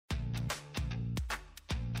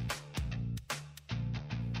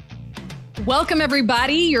Welcome,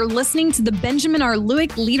 everybody. You're listening to the Benjamin R.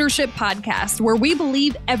 Lewick Leadership Podcast, where we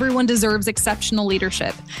believe everyone deserves exceptional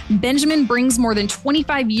leadership. Benjamin brings more than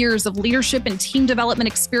 25 years of leadership and team development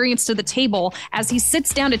experience to the table as he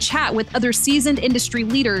sits down to chat with other seasoned industry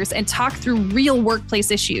leaders and talk through real workplace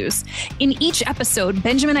issues. In each episode,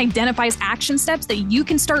 Benjamin identifies action steps that you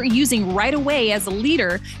can start using right away as a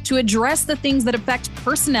leader to address the things that affect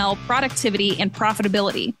personnel, productivity, and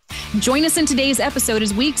profitability. Join us in today's episode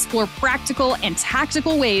as we explore practical and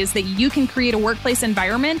tactical ways that you can create a workplace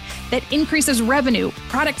environment that increases revenue,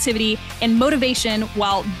 productivity, and motivation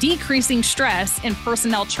while decreasing stress and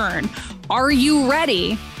personnel churn. Are you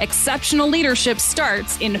ready? Exceptional leadership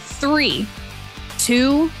starts in 3,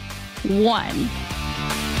 2, 1.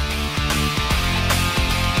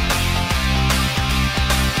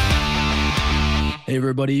 Hey,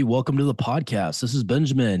 everybody. Welcome to the podcast. This is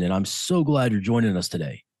Benjamin, and I'm so glad you're joining us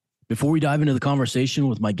today. Before we dive into the conversation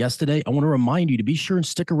with my guest today, I want to remind you to be sure and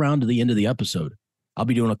stick around to the end of the episode. I'll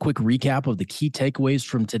be doing a quick recap of the key takeaways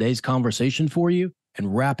from today's conversation for you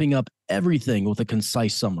and wrapping up everything with a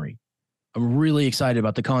concise summary. I'm really excited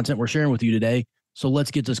about the content we're sharing with you today, so let's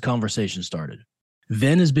get this conversation started.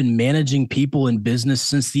 Vin has been managing people in business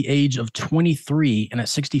since the age of 23, and at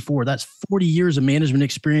 64, that's 40 years of management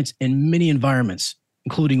experience in many environments,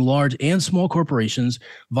 including large and small corporations,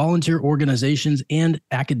 volunteer organizations, and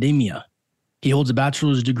academia. He holds a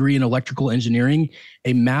bachelor's degree in electrical engineering,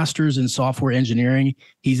 a master's in software engineering.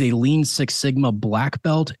 He's a Lean Six Sigma black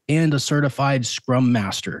belt and a certified Scrum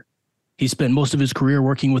Master. He spent most of his career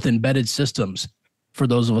working with embedded systems. For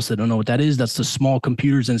those of us that don't know what that is, that's the small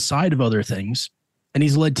computers inside of other things. And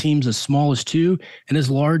he's led teams as small as 2 and as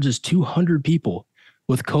large as 200 people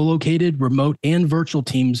with co-located, remote, and virtual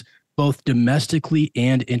teams both domestically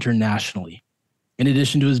and internationally. In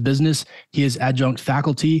addition to his business, he is adjunct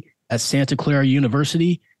faculty at Santa Clara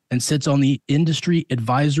University and sits on the industry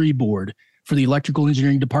advisory board for the electrical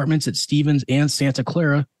engineering departments at Stevens and Santa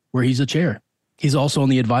Clara, where he's a chair. He's also on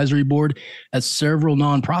the advisory board at several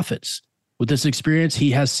nonprofits. With this experience, he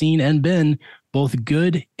has seen and been both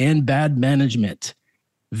good and bad management.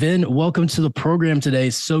 Vin, welcome to the program today.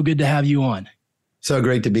 So good to have you on. So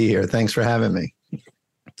great to be here. Thanks for having me.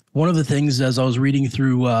 One of the things as I was reading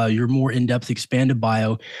through your more in-depth expanded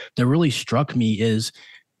bio that really struck me is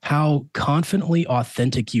how confidently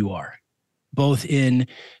authentic you are, both in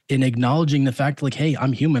acknowledging the fact like, hey,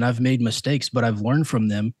 I'm human, I've made mistakes, but I've learned from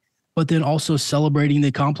them, but then also celebrating the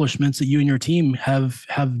accomplishments that you and your team have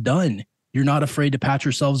done. You're not afraid to pat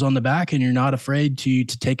yourselves on the back, and you're not afraid to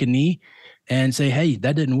take a knee and say, hey,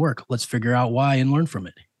 that didn't work. Let's figure out why and learn from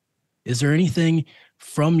it. Is there anything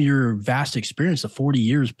from your vast experience of 40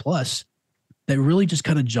 years plus that really just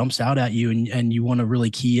kind of jumps out at you and you want to really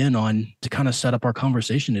key in on to kind of set up our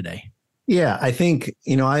conversation today? Yeah, I think,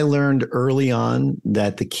 I learned early on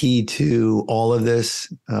that the key to all of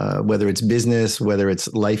this, whether it's business, whether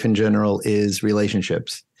it's life in general, is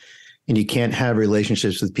relationships. And you can't have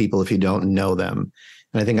relationships with people if you don't know them.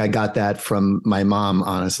 And I think I got that from my mom,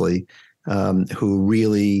 honestly, who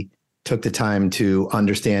really took the time to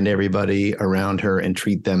understand everybody around her and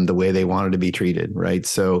treat them the way they wanted to be treated, right?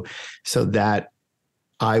 So that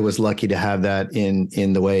I was lucky to have that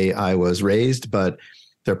in the way I was raised, but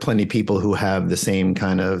there are plenty of people who have the same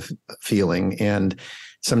kind of feeling. And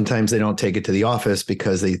sometimes they don't take it to the office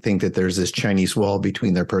because they think that there's this Chinese wall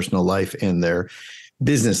between their personal life and their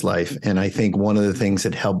business life. And I think one of the things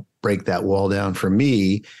that helped break that wall down for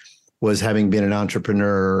me was having been an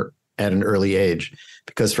entrepreneur at an early age.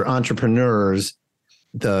 Because for entrepreneurs,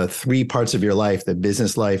 the 3 parts of your life, the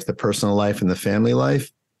business life, the personal life, and the family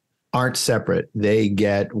life, aren't separate. They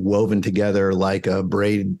get woven together like a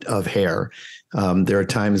braid of hair. There are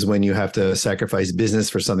times when you have to sacrifice business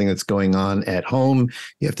for something that's going on at home.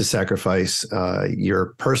 You have to sacrifice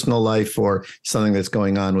your personal life for something that's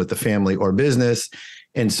going on with the family or business.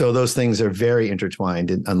 And so those things are very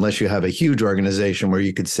intertwined, unless you have a huge organization where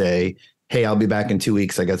you could say, hey, I'll be back in 2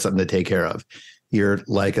 weeks. I got something to take care of. You're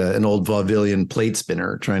like an old vaudevillian plate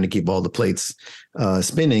spinner trying to keep all the plates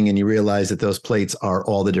spinning. And you realize that those plates are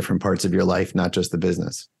all the different parts of your life, not just the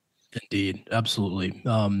business. Indeed. Absolutely.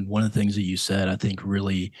 One of the things that you said, I think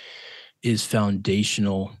really is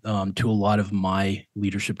foundational to a lot of my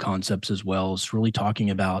leadership concepts as well, is really talking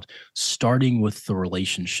about starting with the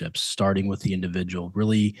relationships, starting with the individual,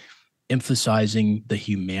 really emphasizing the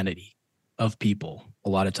humanity of people. A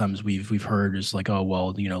lot of times we've heard is like, oh,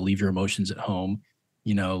 well, leave your emotions at home,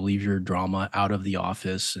 leave your drama out of the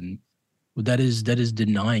office. And that is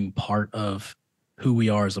denying part of who we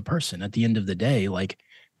are as a person. At the end of the day, like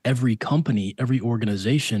every company, every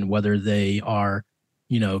organization, whether they are,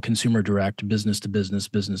 consumer direct, business to business,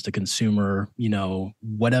 business to consumer,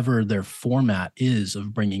 whatever their format is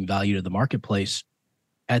of bringing value to the marketplace,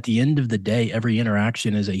 at the end of the day, every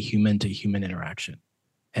interaction is a human to human interaction.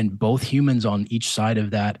 And both humans on each side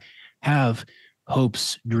of that have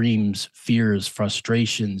hopes, dreams, fears,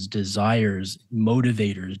 frustrations, desires,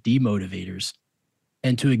 motivators, demotivators.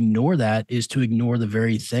 And to ignore that is to ignore the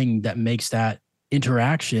very thing that makes that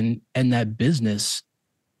interaction and that business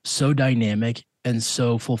so dynamic and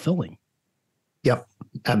so fulfilling. Yep,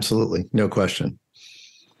 absolutely. No question.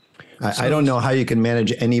 I don't know how you can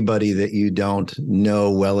manage anybody that you don't know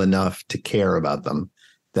well enough to care about them.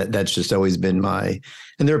 That's just always been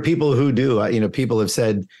and there are people who do, people have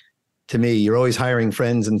said to me, you're always hiring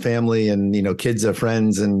friends and family and, kids of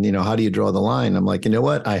friends. And, how do you draw the line? I'm like, you know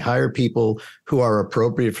what? I hire people who are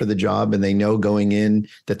appropriate for the job and they know going in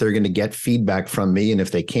that they're going to get feedback from me. And if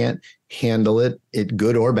they can't handle it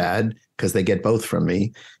good or bad, because they get both from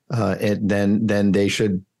me, then they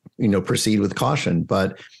should, proceed with caution.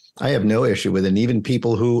 But I have no issue with it. And even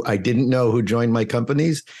people who I didn't know who joined my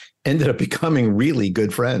companies ended up becoming really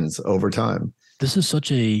good friends over time. This is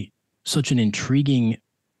such an intriguing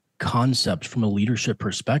concept from a leadership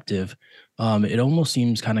perspective. It almost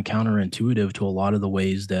seems kind of counterintuitive to a lot of the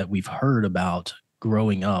ways that we've heard about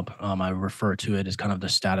growing up. I refer to it as kind of the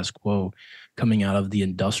status quo coming out of the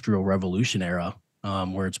Industrial Revolution era,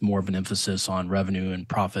 where it's more of an emphasis on revenue and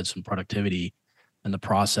profits and productivity and the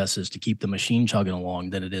processes to keep the machine chugging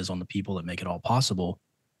along than it is on the people that make it all possible.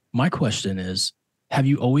 My question is, have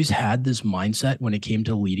you always had this mindset when it came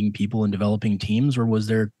to leading people and developing teams, or was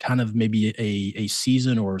there kind of maybe a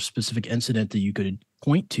season or a specific incident that you could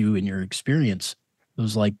point to in your experience? It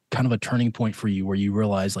was like kind of a turning point for you where you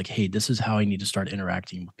realized like, hey, this is how I need to start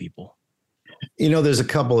interacting with people. There's a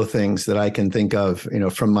couple of things that I can think of,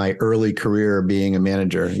 from my early career being a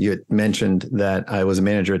manager. You had mentioned that I was a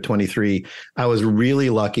manager at 23. I was really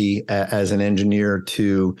lucky as an engineer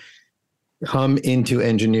to come into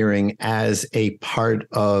engineering as a part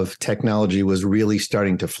of technology was really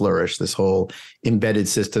starting to flourish, this whole embedded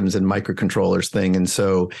systems and microcontrollers thing. And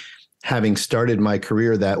so having started my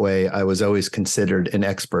career that way, I was always considered an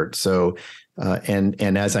expert. So, and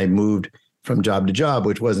as I moved from job to job,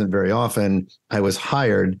 which wasn't very often, I was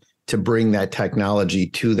hired to bring that technology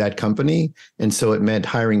to that company. And so it meant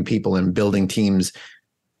hiring people and building teams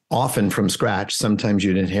often from scratch. Sometimes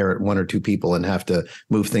you'd inherit one or two people and have to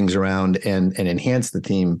move things around and enhance the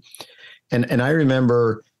team. And I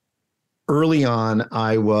remember early on,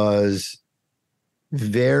 I was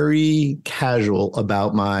very casual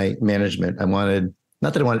about my management.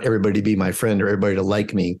 Not that I wanted everybody to be my friend or everybody to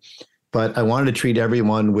like me, but I wanted to treat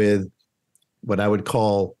everyone with what I would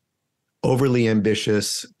call overly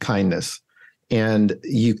ambitious kindness. And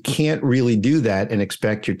you can't really do that and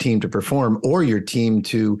expect your team to perform or your team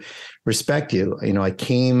to respect you. I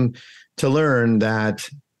came to learn that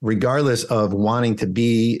regardless of wanting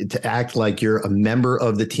to act like you're a member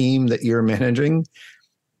of the team that you're managing,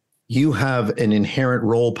 you have an inherent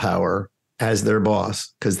role power as their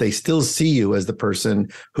boss, because they still see you as the person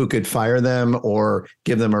who could fire them or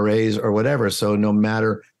give them a raise or whatever. So no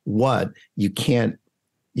matter what, you can't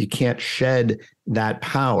shed that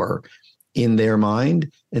power in their mind.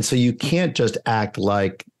 And so you can't just act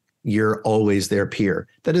like you're always their peer.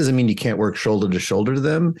 That doesn't mean you can't work shoulder to shoulder to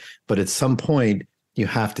them, but at some point you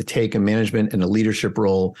have to take a management and a leadership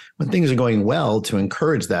role when things are going well to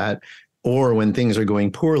encourage that, or when things are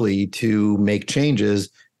going poorly to make changes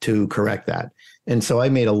to correct that. And so I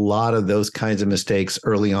made a lot of those kinds of mistakes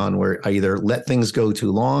early on where I either let things go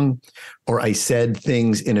too long or I said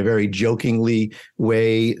things in a very jokingly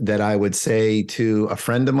way that I would say to a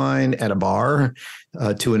friend of mine at a bar,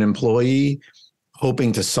 to an employee,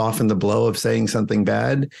 hoping to soften the blow of saying something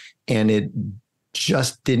bad. And it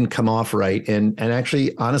just didn't come off right. And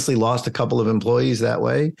actually, honestly, lost a couple of employees that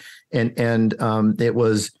way. And it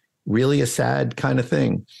was really a sad kind of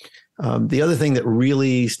thing. The other thing that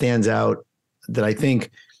really stands out that I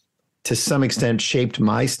think to some extent shaped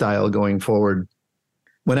my style going forward,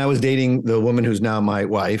 when I was dating the woman who's now my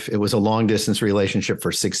wife, it was a long distance relationship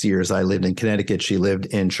for 6 years. I lived in Connecticut. She lived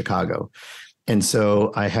in Chicago. And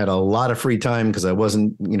so I had a lot of free time because I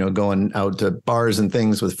wasn't, going out to bars and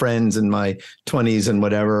things with friends in my 20s and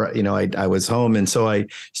whatever. I was home. And so I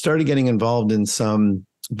started getting involved in some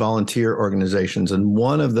volunteer organizations. And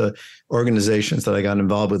one of the organizations that I got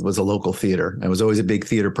involved with was a local theater. I was always a big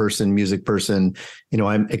theater person, music person.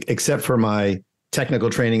 I'm, except for my technical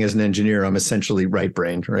training as an engineer, I'm essentially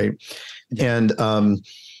right-brained, right? And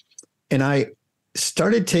I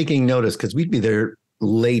started taking notice because we'd be there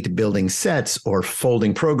late building sets or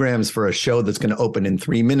folding programs for a show that's going to open in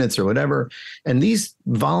 3 minutes or whatever. And these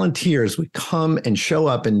volunteers would come and show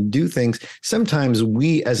up and do things. Sometimes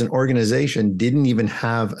we as an organization didn't even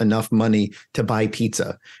have enough money to buy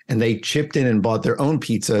pizza, and they chipped in and bought their own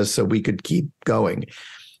pizza so we could keep going.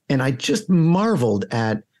 And I just marveled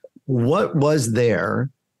at what was there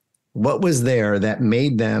that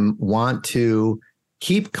made them want to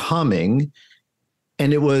keep coming.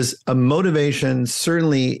 And it was a motivation.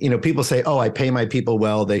 Certainly, people say, oh, I pay my people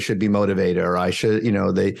well, they should be motivated, or I should,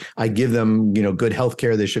 I give them, good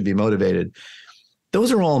healthcare, they should be motivated.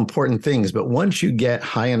 Those are all important things. But once you get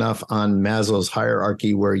high enough on Maslow's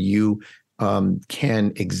hierarchy where you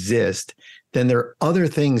can exist, then there are other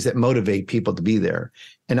things that motivate people to be there.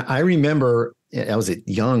 And I remember I was a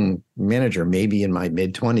young manager, maybe in my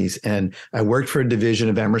mid-20s, and I worked for a division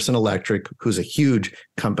of Emerson Electric, who's a huge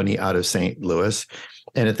company out of St. Louis.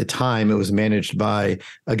 And at the time, it was managed by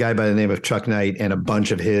a guy by the name of Chuck Knight and a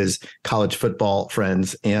bunch of his college football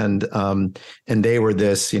friends. And they were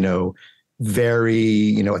this,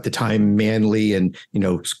 very, at the time, manly and,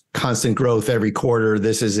 constant growth every quarter.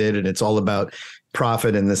 This is it. And it's all about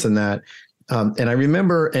profit and this and that. And I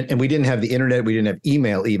remember, and we didn't have the internet, we didn't have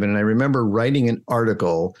email even. And I remember writing an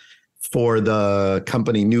article for the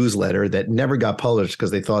company newsletter that never got published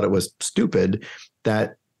because they thought it was stupid,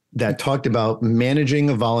 that talked about managing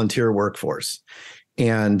a volunteer workforce.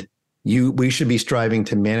 And we should be striving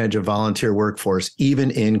to manage a volunteer workforce,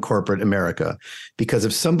 even in corporate America, because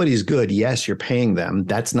if somebody's good, yes, you're paying them.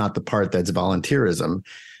 That's not the part that's volunteerism.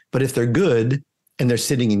 But if they're good and they're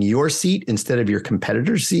sitting in your seat instead of your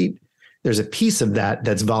competitor's seat, there's a piece of that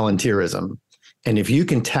that's volunteerism. And if you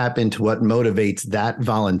can tap into what motivates that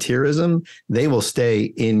volunteerism, they will stay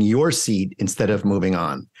in your seat instead of moving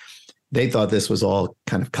on. They thought this was all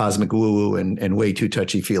kind of cosmic woo-woo and way too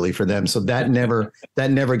touchy-feely for them. So that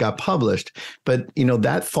never got published. But,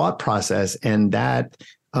 that thought process and that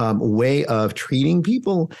way of treating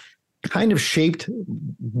people kind of shaped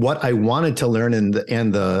what I wanted to learn and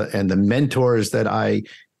the mentors that I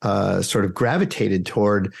sort of gravitated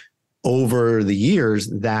toward over the years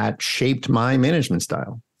that shaped my management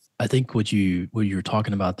style. I think what you're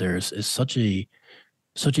talking about there is such a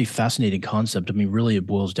fascinating concept. I mean, really, it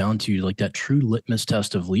boils down to like that true litmus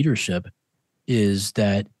test of leadership is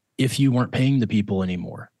that if you weren't paying the people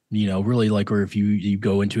anymore, really like, or if you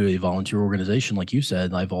go into a volunteer organization, like you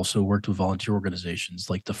said, I've also worked with volunteer organizations.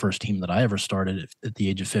 Like the first team that I ever started at the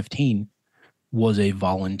age of 15 was a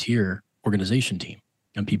volunteer organization team,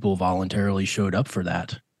 and people voluntarily showed up for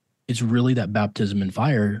that. It's really that baptism in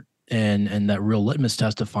fire and that real litmus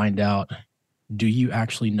test to find out, do you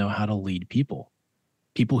actually know how to lead people?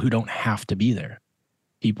 People who don't have to be there,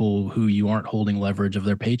 people who you aren't holding leverage of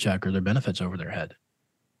their paycheck or their benefits over their head,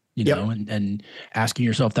 and asking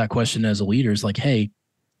yourself that question as a leader is like, hey,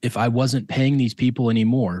 if I wasn't paying these people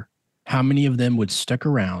anymore, how many of them would stick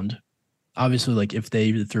around? Obviously, like if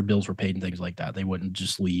their bills were paid and things like that, they wouldn't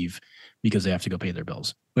just leave because they have to go pay their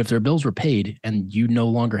bills. But if their bills were paid and you no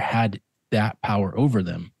longer had that power over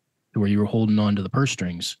them to where you were holding on to the purse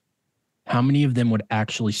strings, how many of them would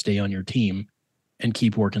actually stay on your team and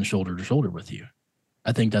keep working shoulder to shoulder with you?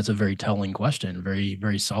 I think that's a very telling question, very,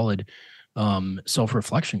 very solid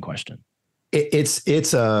self-reflection question.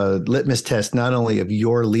 It's a litmus test, not only of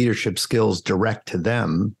your leadership skills direct to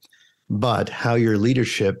them, but how your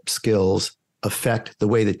leadership skills affect the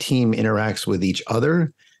way the team interacts with each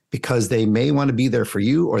other, because they may want to be there for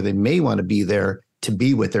you, or they may want to be there to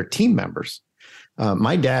be with their team members.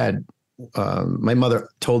 My mother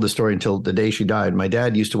told the story until the day she died. My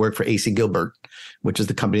dad used to work for AC Gilbert, which is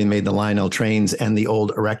the company that made the Lionel trains and the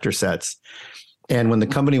old Erector sets. And when the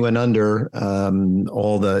company went under,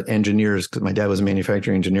 all the engineers, because my dad was a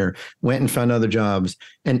manufacturing engineer, went and found other jobs.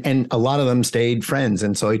 And a lot of them stayed friends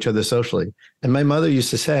and saw each other socially. And my mother used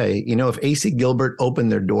to say, if AC Gilbert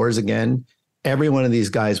opened their doors again, every one of these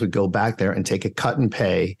guys would go back there and take a cut in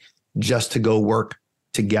pay just to go work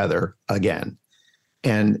together again.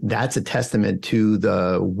 And that's a testament to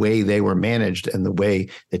the way they were managed and the way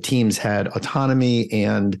the teams had autonomy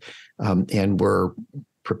and were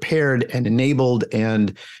prepared and enabled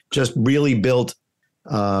and just really built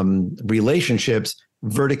relationships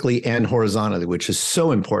vertically and horizontally, which is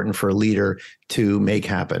so important for a leader to make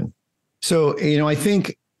happen. So, I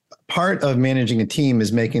think part of managing a team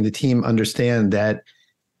is making the team understand that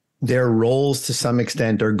their roles to some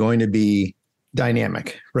extent are going to be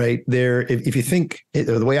dynamic, right? If you think,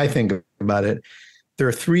 the way I think about it, there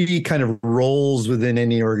are three kind of roles within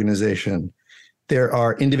any organization. There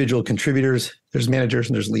are individual contributors, there's managers,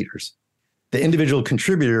 and there's leaders. The individual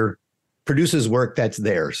contributor produces work that's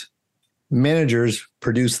theirs. Managers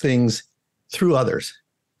produce things through others,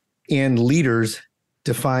 and leaders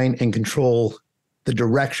define and control the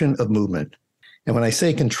direction of movement. And when I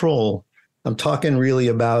say control, I'm talking really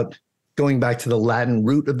about going back to the Latin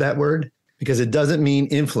root of that word, because it doesn't mean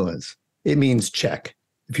influence. It means check.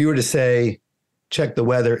 If you were to say, check the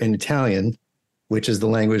weather in Italian, which is the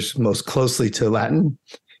language most closely to Latin,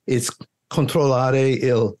 it's controllare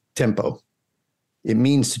il tempo. It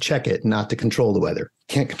means to check it, not to control the weather.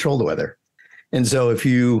 Can't control the weather. And so if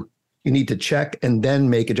you need to check and then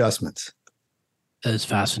make adjustments. That is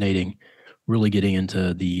fascinating. Really getting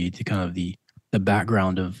into the kind of the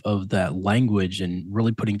background of that language and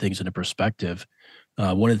really putting things into perspective.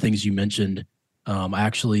 One of the things you mentioned, I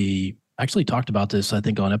actually talked about this, I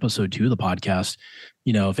think, on episode 2 of the podcast.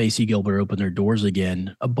 If AC Gilbert opened their doors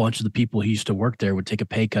again, a bunch of the people who used to work there would take a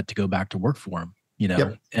pay cut to go back to work for him.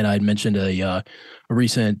 Yep. And I'd mentioned a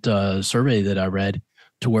recent survey that I read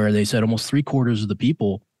to where they said almost 3/4 of the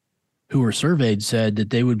people who were surveyed said that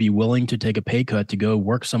they would be willing to take a pay cut to go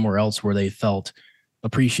work somewhere else where they felt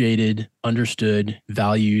appreciated, understood,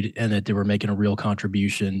 valued, and that they were making a real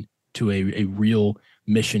contribution to a real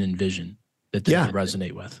mission and vision that they could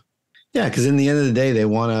resonate with. Yeah, because in the end of the day, they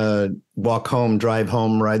want to walk home, drive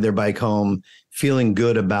home, ride their bike home, feeling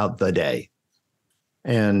good about the day.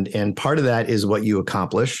 And part of that is what you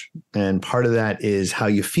accomplish. And part of that is how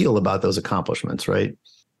you feel about those accomplishments, right?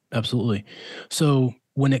 Absolutely. So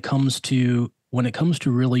when it comes to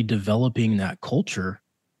really developing that culture,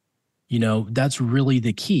 that's really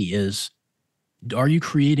the key is, are you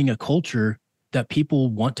creating a culture that people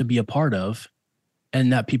want to be a part of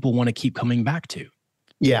and that people want to keep coming back to?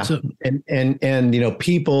 Yeah. So, and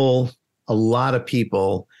people, a lot of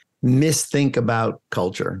people misthink about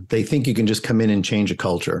culture. They think you can just come in and change a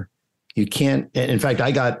culture. You can't. In fact,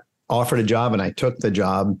 I got offered a job and I took the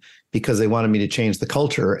job because they wanted me to change the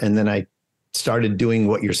culture. And then I started doing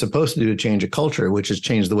what you're supposed to do to change a culture, which is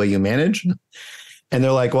change the way you manage. And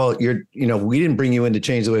they're like, well, we didn't bring you in to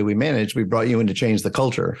change the way we manage. We brought you in to change the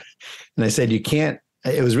culture. And I said, you can't.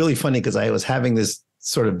 It was really funny because I was having this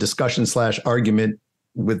sort of discussion / argument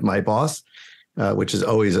with my boss, which is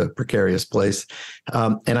always a precarious place.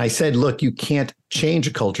 And I said, look, you can't change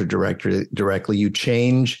a culture directly. You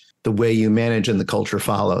change the way you manage and the culture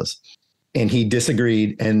follows. And he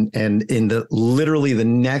disagreed. And in literally the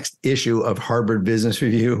next issue of Harvard Business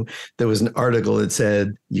Review, there was an article that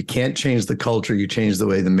said, you can't change the culture, you change the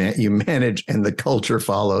way you manage and the culture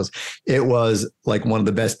follows. It was like one of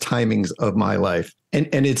the best timings of my life. And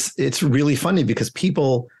it's really funny because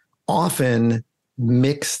people often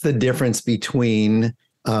mix the difference between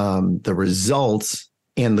the results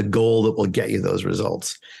and the goal that will get you those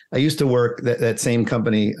results. I used to work that same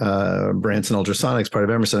company, Branson Ultrasonics, part of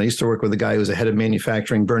Emerson. I used to work with a guy who was a head of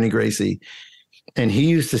manufacturing, Bernie Gracie. And he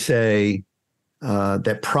used to say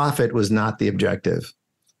that profit was not the objective.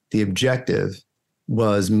 The objective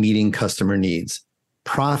was meeting customer needs.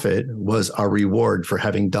 Profit was our reward for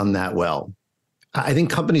having done that well. I think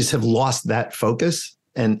companies have lost that focus,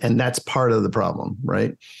 and that's part of the problem,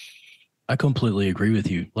 right? I completely agree with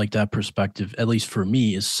you. Like, that perspective, at least for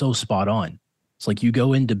me, is so spot on. It's like you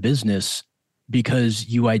go into business because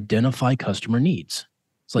you identify customer needs.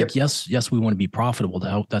 It's like, yes, we want to be profitable.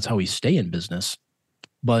 That's how we stay in business.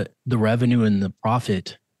 But the revenue and the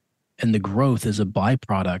profit and the growth is a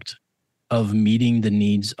byproduct of meeting the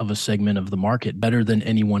needs of a segment of the market better than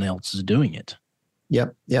anyone else is doing it.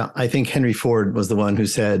 Yep. Yeah. I think Henry Ford was the one who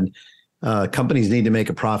said, companies need to make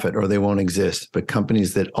a profit or they won't exist. But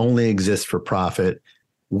companies that only exist for profit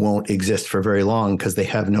won't exist for very long because they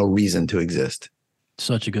have no reason to exist.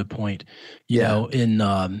 Such a good point. You know,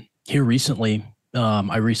 in here recently,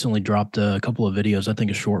 I recently dropped a couple of videos, I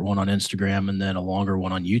think a short one on Instagram and then a longer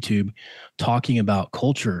one on YouTube, talking about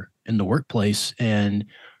culture in the workplace. And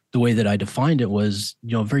the way that I defined it was,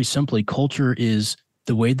 very simply, culture is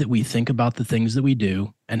the way that we think about the things that we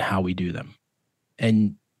do and how we do them.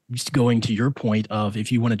 And just going to your point of,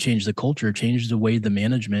 if you want to change the culture, change the way the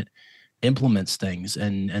management implements things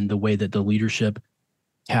and the way that the leadership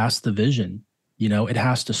casts the vision. It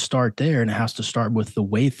has to start there, and it has to start with the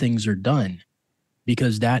way things are done,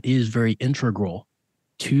 because that is very integral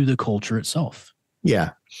to the culture itself. Yeah.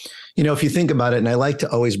 If you think about it, and I like to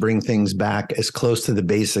always bring things back as close to the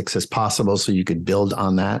basics as possible so you could build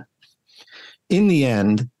on that. In the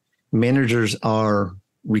end, managers are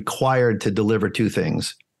required to deliver two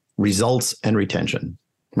things: results and retention,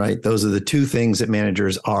 right? Those are the two things that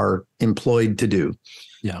managers are employed to do.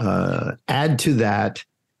 Yeah. Add to that,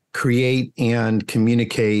 create and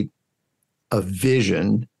communicate a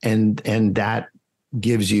vision, and that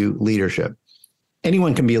gives you leadership.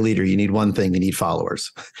 anyone can be a leader. You need one thing, you need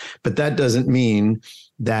followers. But that doesn't mean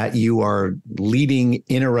that you are leading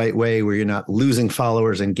in a right way where you're not losing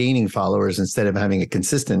followers and gaining followers instead of having a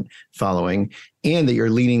consistent following, and that you're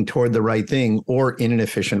leading toward the right thing or in an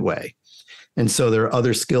efficient way. And so there are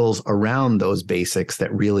other skills around those basics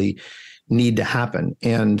that really need to happen.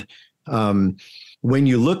 And when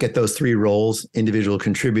you look at those three roles, individual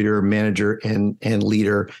contributor, manager, and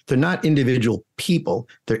leader, they're not individual people.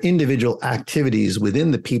 They're individual activities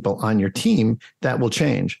within the people on your team that will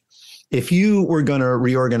change. If you were going to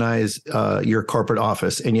reorganize your corporate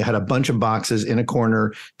office and you had a bunch of boxes in a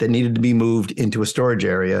corner that needed to be moved into a storage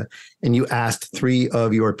area, and you asked three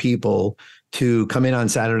of your people to come in on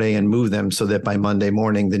Saturday and move them so that by Monday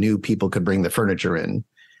morning, the new people could bring the furniture in,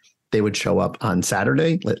 they would show up on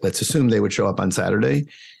Saturday. Let's assume they would show up on Saturday.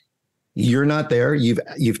 You're not there.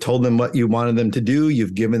 You've told them what you wanted them to do.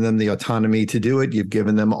 You've given them the autonomy to do it. You've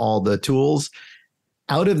given them all the tools.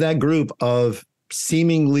 Out of that group of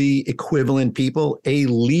seemingly equivalent people, a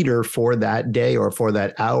leader for that day or for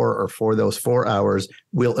that hour or for those 4 hours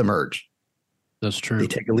will emerge. That's true.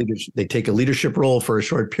 They take a leadership role for a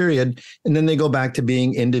short period, and then they go back to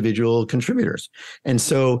being individual contributors. And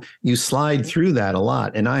so you slide through that a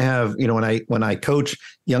lot. And I have, when I coach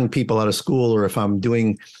young people out of school, or if I'm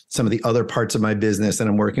doing some of the other parts of my business and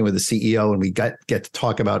I'm working with a CEO and we get to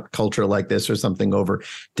talk about culture like this or something over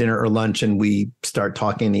dinner or lunch, and we start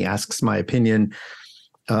talking and he asks my opinion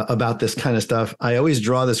about this kind of stuff, I always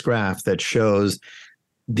draw this graph that shows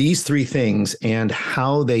these three things and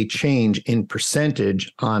how they change in percentage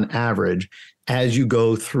on average as you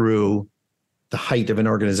go through the height of an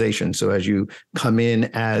organization. So as you come in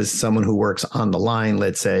as someone who works on the line,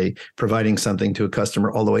 let's say, providing something to a customer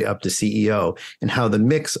all the way up to CEO, and how the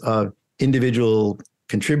mix of individual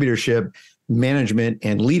contributorship, management,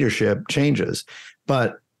 and leadership changes.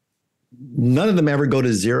 But none of them ever go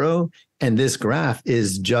to zero. And this graph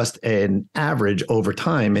is just an average over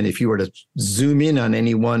time. And if you were to zoom in on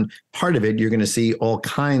any one part of it, you're going to see all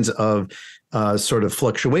kinds of sort of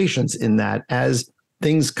fluctuations in that as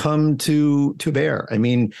things come to bear. I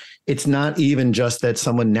mean, it's not even just that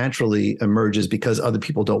someone naturally emerges because other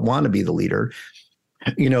people don't want to be the leader.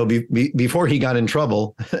 Before he got in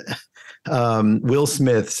trouble, Will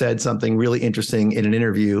Smith said something really interesting in an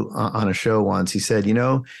interview on a show once. He said,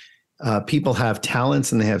 people have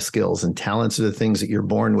talents and they have skills, and talents are the things that you're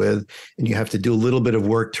born with, and you have to do a little bit of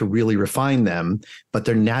work to really refine them, but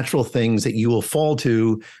they're natural things that you will fall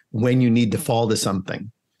to when you need to fall to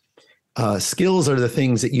something. Skills are the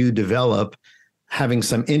things that you develop having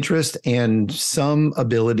some interest and some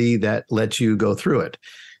ability that lets you go through it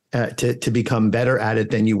to become better at it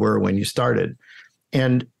than you were when you started.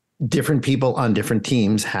 And different people on different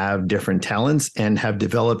teams have different talents and have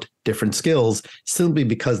developed different skills simply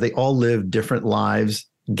because they all lived different lives,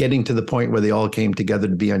 getting to the point where they all came together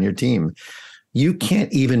to be on your team. You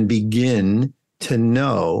can't even begin to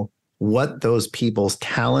know what those people's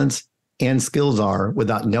talents and skills are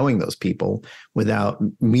without knowing those people, without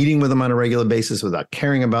meeting with them on a regular basis, without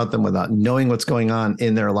caring about them, without knowing what's going on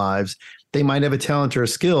in their lives. They might have a talent or a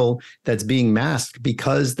skill that's being masked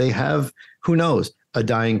because they have, who knows, a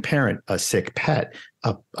dying parent, a sick pet,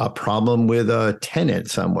 a problem with a tenant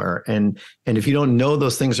somewhere. And if you don't know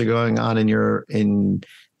those things are going on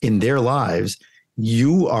in their lives,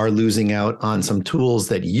 you are losing out on some tools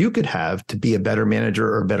that you could have to be a better manager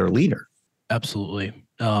or a better leader. Absolutely.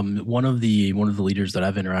 One of the leaders that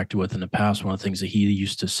I've interacted with in the past, one of the things that he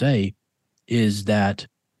used to say is that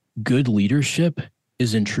good leadership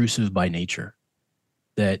is intrusive by nature,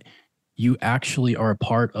 that you actually are a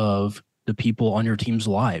part of the people on your team's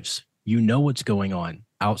lives. You know what's going on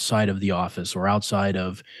outside of the office or outside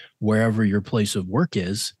of wherever your place of work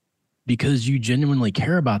is, because you genuinely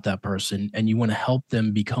care about that person and you want to help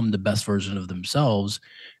them become the best version of themselves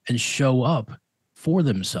and show up for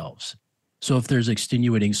themselves. So if there's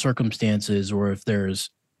extenuating circumstances, or if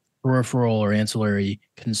there's peripheral or ancillary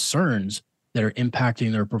concerns that are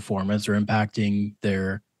impacting their performance or impacting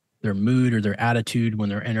their mood or their attitude when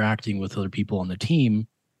they're interacting with other people on the team,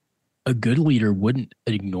 a good leader wouldn't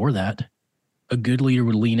ignore that. A good leader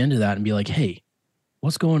would lean into that and be like, hey,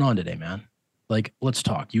 what's going on today, man? Like, let's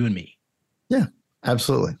talk, you and me. Yeah,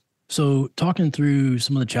 absolutely. So talking through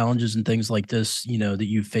some of the challenges and things like this, that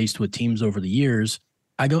you've faced with teams over the years,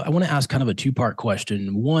 I want to ask kind of a two-part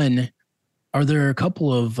question. One, are there a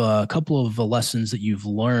couple of lessons that you've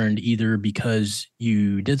learned either because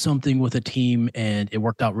you did something with a team and it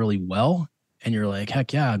worked out really well, and you're like,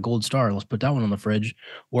 heck yeah, gold star, let's put that one on the fridge.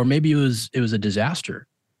 Or maybe it was a disaster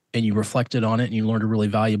and you reflected on it and you learned a really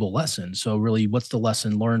valuable lesson. So really, what's the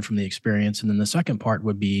lesson learned from the experience? And then the second part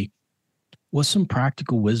would be, what's some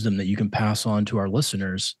practical wisdom that you can pass on to our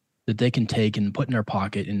listeners that they can take and put in their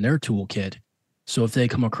pocket in their toolkit? So if they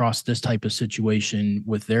come across this type of situation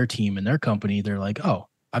with their team and their company, they're like, oh,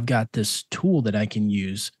 I've got this tool that I can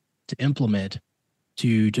use to implement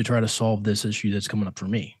to try to solve this issue that's coming up for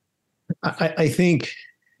me. I think,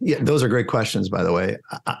 yeah, those are great questions, by the way.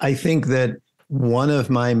 I think that one of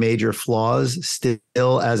my major flaws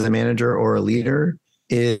still as a manager or a leader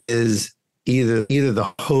is either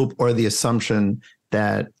the hope or the assumption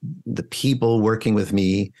that the people working with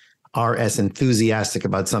me are as enthusiastic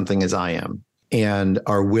about something as I am and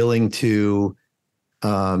are willing to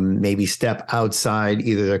maybe step outside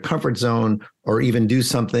either their comfort zone or even do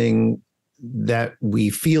something that we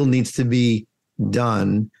feel needs to be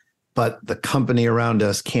done, but the company around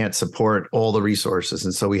us can't support all the resources.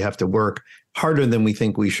 And so we have to work harder than we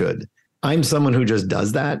think we should. I'm someone who just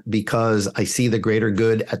does that because I see the greater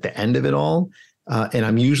good at the end of it all. And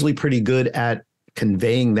I'm usually pretty good at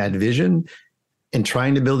conveying that vision and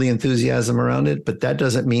trying to build the enthusiasm around it. But that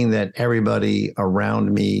doesn't mean that everybody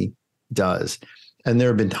around me does. And there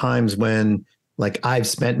have been times when, like, I've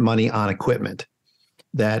spent money on equipment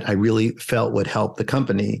that I really felt would help the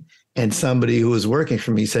company. And somebody who was working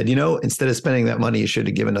for me said, instead of spending that money, you should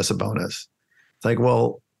have given us a bonus. It's like,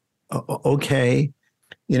 well, okay.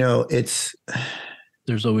 There's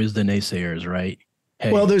always the naysayers, right?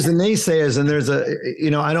 Hey. Well, there's the naysayers, and there's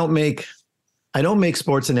I don't make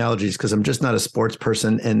sports analogies because I'm just not a sports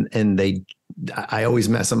person, and I always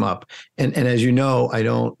mess them up. And as you know, I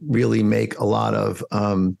don't really make a lot of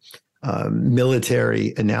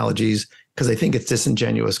military analogies because I think it's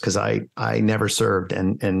disingenuous because I never served.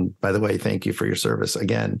 And by the way, thank you for your service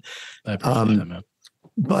again. I appreciate that,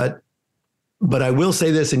 man. But I will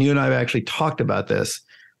say this, and you and I have actually talked about this.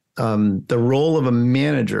 The role of a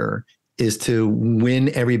manager is to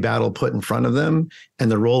win every battle put in front of them.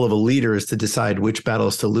 And the role of a leader is to decide which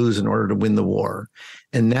battles to lose in order to win the war.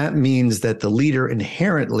 And that means that the leader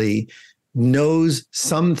inherently knows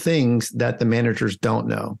some things that the managers don't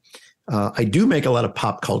know. I do make a lot of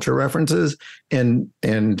pop culture references, and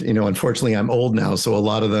unfortunately, I'm old now, so a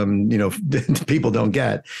lot of them, people don't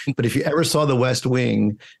get. But if you ever saw The West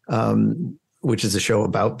Wing, which is a show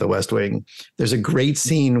about the West Wing, there's a great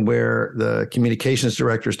scene where the communications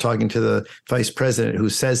director is talking to the vice president who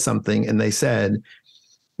says something, and they said,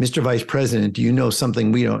 "Mr. Vice President, do you know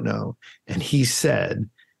something we don't know?" And he said,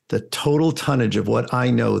 "The total tonnage of what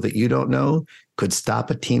I know that you don't know could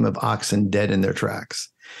stop a team of oxen dead in their tracks."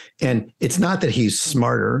 And it's not that he's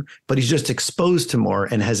smarter, but he's just exposed to more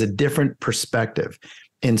and has a different perspective.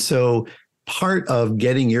 And so part of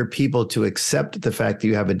getting your people to accept the fact that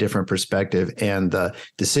you have a different perspective and the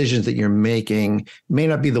decisions that you're making may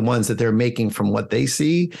not be the ones that they're making from what they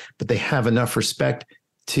see, but they have enough respect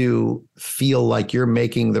to feel like you're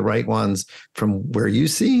making the right ones from where you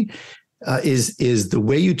see, is the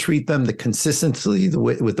way you treat them, the consistency,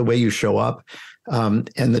 with the way you show up.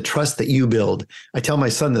 And the trust that you build. I tell my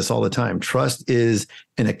son this all the time. Trust is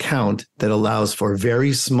an account that allows for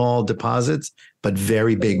very small deposits, but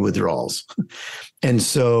very big withdrawals. And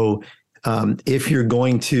so if you're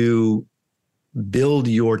going to build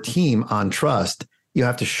your team on trust, you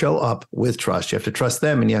have to show up with trust. You have to trust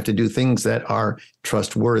them, and you have to do things that are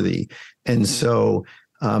trustworthy. And so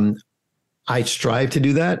I strive to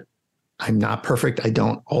do that. I'm not perfect. I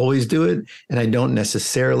don't always do it. And I don't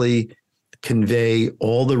necessarily convey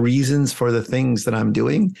all the reasons for the things that I'm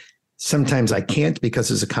doing. Sometimes I can't because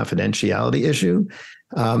there's a confidentiality issue.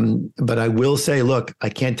 But I will say, look, I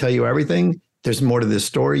can't tell you everything. There's more to this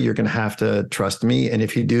story. You're going to have to trust me. And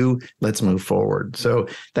if you do, let's move forward. So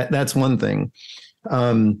that's one thing.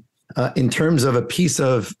 In terms of a piece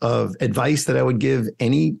of advice that I would give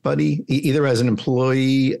anybody, either as an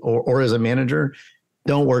employee or as a manager,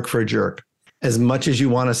 don't work for a jerk. As much as you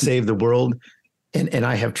want to save the world, and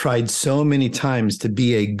I have tried so many times to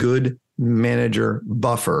be a good manager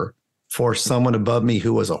buffer for someone above me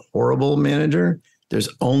who was a horrible manager, there's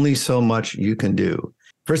only so much you can do.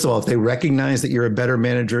 First of all, if they recognize that you're a better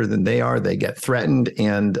manager than they are, they get threatened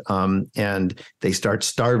and they start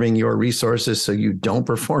starving your resources so you don't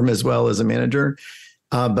perform as well as a manager.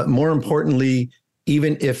 But more importantly,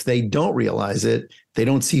 even if they don't realize it, they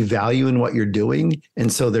don't see value in what you're doing.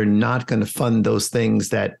 And so they're not going to fund those things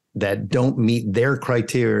that don't meet their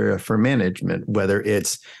criteria for management, whether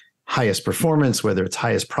it's highest performance, whether it's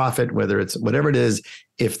highest profit, whether it's whatever it is.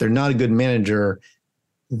 If they're not a good manager,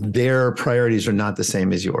 their priorities are not the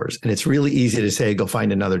same as yours. And it's really easy to say, go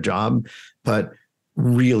find another job. But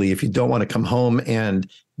really, if you don't want to come home and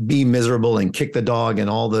be miserable and kick the dog and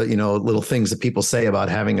all the, little things that people say about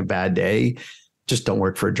having a bad day, just don't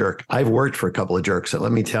work for a jerk. I've worked for a couple of jerks, and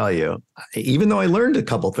let me tell you, even though I learned a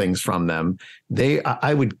couple things from them,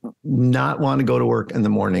 I would not want to go to work in the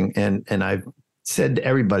morning. And I've said to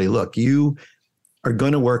everybody, look, you are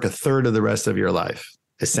going to work a third of the rest of your life,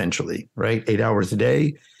 essentially, right? 8 hours a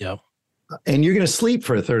day. Yeah. And you're going to sleep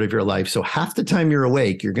for a third of your life. So half the time you're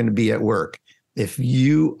awake, you're going to be at work. If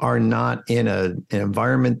you are not in an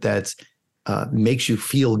environment that's makes you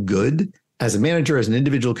feel good as a manager, as an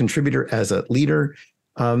individual contributor, as a leader,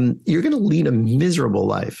 you're going to lead a miserable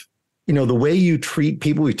life. You know, the way you treat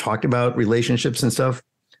people, we talked about relationships and stuff.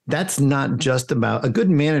 That's not just about, a good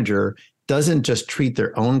manager doesn't just treat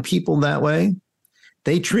their own people that way.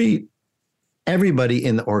 They treat everybody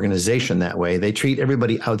in the organization that way. They treat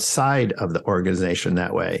everybody outside of the organization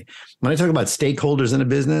that way. When I talk about stakeholders in a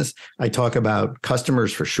business, I talk about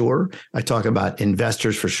customers for sure. I talk about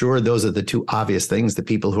investors for sure. Those are the two obvious things, the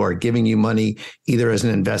people who are giving you money, either as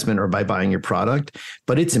an investment or by buying your product.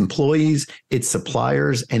 But it's employees, it's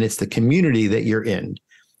suppliers, and it's the community that you're in.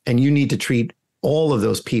 And you need to treat all of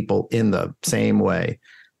those people in the same way.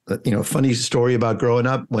 You know, funny story about growing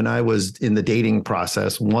up, when I was in the dating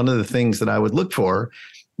process, one of the things that I would look for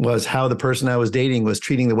was how the person I was dating was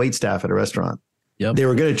treating the waitstaff at a restaurant. Yep. They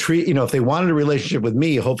were going to treat, you know, if they wanted a relationship with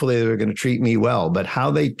me, hopefully they were going to treat me well, but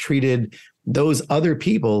how they treated those other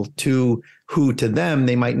people to them,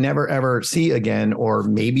 they might never, ever see again, or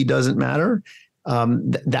maybe doesn't matter.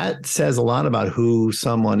 That says a lot about who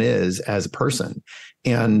someone is as a person.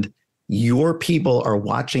 And your people are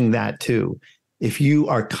watching that too. If you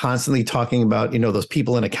are constantly talking about, you know, those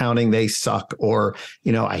people in accounting, they suck, or,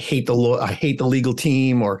 you know, I hate the legal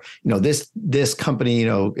team, or, you know, this company, you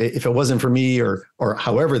know, if it wasn't for me, or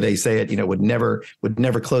however they say it, you know, would never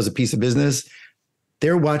close a piece of business.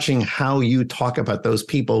 They're watching how you talk about those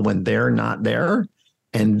people when they're not there,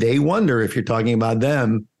 and they wonder if you're talking about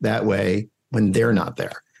them that way when they're not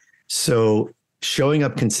there. So showing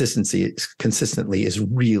up consistently is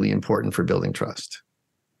really important for building trust.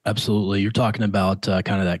 Absolutely. You're talking about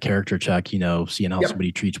kind of that character check, you know, seeing how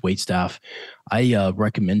somebody treats waitstaff. I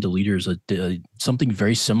recommend to leaders something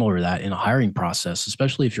very similar to that in a hiring process,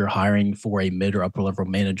 especially if you're hiring for a mid or upper level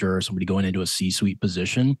manager or somebody going into a C-suite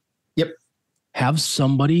position. Yep. Have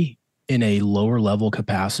somebody in a lower level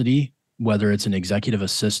capacity, whether it's an executive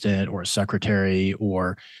assistant or a secretary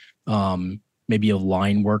or maybe a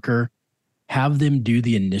line worker, have them do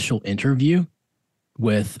the initial interview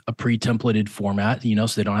with a pre-templated format, you know,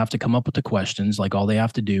 so they don't have to come up with the questions. Like, all they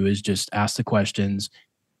have to do is just ask the questions,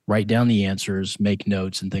 write down the answers, make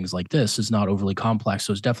notes, and things like this. It's not overly complex.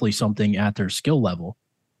 So it's definitely something at their skill level.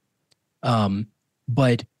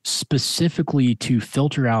 But specifically to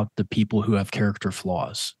filter out the people who have character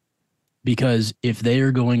flaws, because if they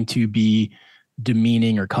are going to be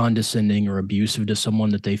demeaning or condescending or abusive to someone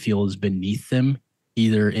that they feel is beneath them,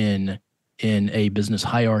 either in a business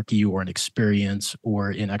hierarchy or an experience or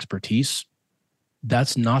in expertise,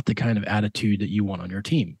 that's not the kind of attitude that you want on your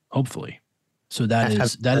team, hopefully. So that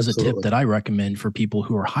is a tip that I recommend for people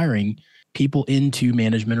who are hiring people into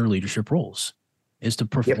management or leadership roles, is to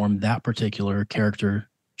perform that particular character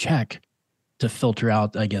check to filter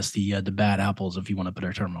out, I guess, the bad apples, if you want to put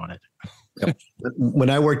a term on it. Yep. When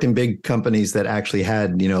I worked in big companies that actually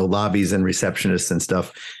had, you know, lobbies and receptionists and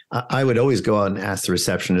stuff, I would always go out and ask the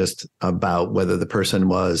receptionist about whether the person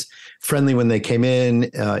was friendly when they came in,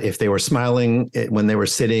 if they were smiling when they were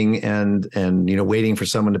sitting and you know, waiting for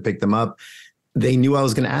someone to pick them up. They knew I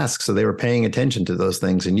was going to ask, so they were paying attention to those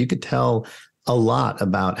things, and you could tell a lot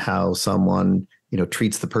about how someone, you know,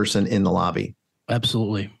 treats the person in the lobby.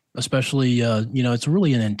 Absolutely. Especially, you know, it's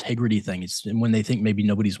really an integrity thing. It's when they think maybe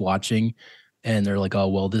nobody's watching and they're like, oh,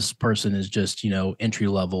 well, this person is just, you know, entry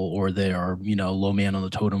level, or they are, you know, low man on the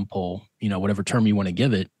totem pole, you know, whatever term you want to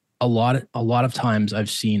give it. A lot of times I've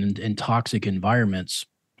seen in toxic environments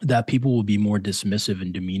that people will be more dismissive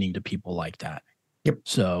and demeaning to people like that. Yep.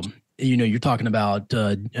 So, you know, you're talking about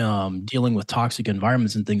dealing with toxic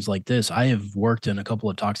environments and things like this. I have worked in a couple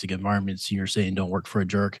of toxic environments. You're saying don't work for a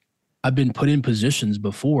jerk. I've been put in positions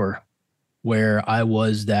before where I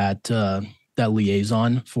was that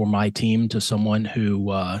liaison for my team to someone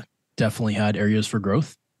who definitely had areas for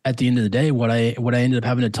growth. At the end of the day, what I ended up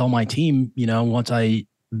having to tell my team, you know, once I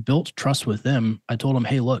built trust with them, I told them,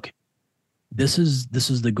 hey, look, this is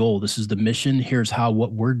the goal. This is the mission. Here's how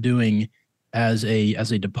what we're doing as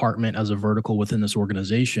a department, as a vertical within this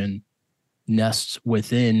organization nests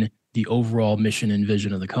within the overall mission and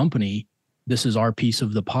vision of the company. This is our piece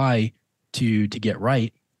of the pie to get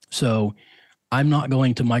right. So I'm not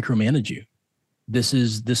going to micromanage you. This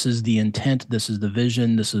is the intent. This is the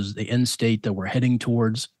vision. This is the end state that we're heading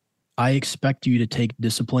towards. I expect you to take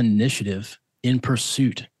disciplined initiative in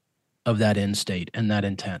pursuit of that end state and that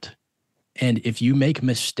intent. And if you make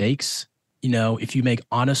mistakes, if you make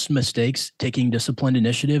honest mistakes, taking disciplined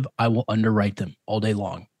initiative, I will underwrite them all day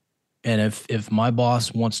long. And if my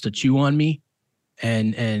boss wants to chew on me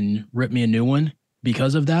and rip me a new one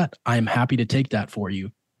because of that, I am happy to take that for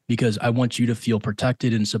you, because I want you to feel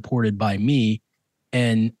protected and supported by me.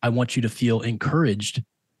 And I want you to feel encouraged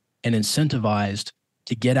and incentivized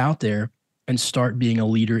to get out there and start being a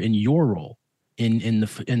leader in your role, in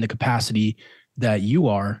the capacity that you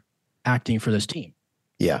are acting for this team.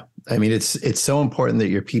 Yeah. I mean, it's so important that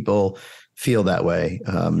your people feel that way.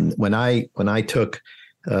 When I took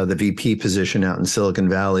the VP position out in Silicon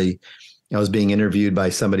Valley, I was being interviewed by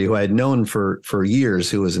somebody who I had known for years,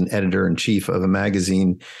 who was an editor in chief of a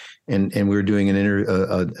magazine. And we were doing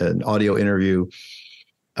an audio interview.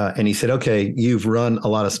 And he said, okay, you've run a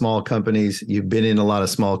lot of small companies. You've been in a lot of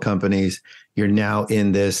small companies. You're now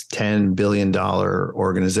in this $10 billion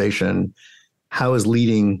organization. How is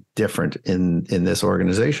leading different in this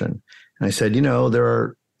organization? And I said, there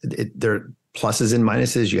are pluses and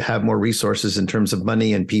minuses. You have more resources in terms of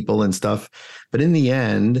money and people and stuff. But in the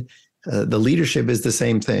end, the leadership is the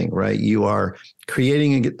same thing, right? You are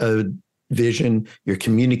creating a vision, you're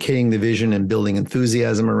communicating the vision and building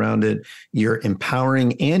enthusiasm around it. You're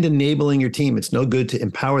empowering and enabling your team. It's no good to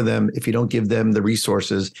empower them if you don't give them the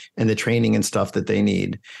resources and the training and stuff that they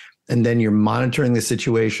need. And then you're monitoring the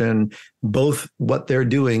situation, both what they're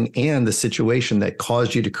doing and the situation that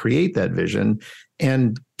caused you to create that vision,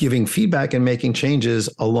 and giving feedback and making changes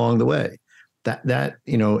along the way.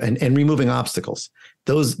 And removing obstacles.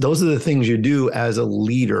 Those are the things you do as a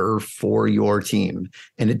leader for your team.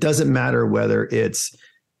 And it doesn't matter whether it's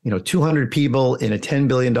 200 people in a $10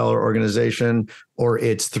 billion organization, or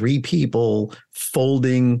it's 3 people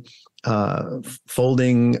folding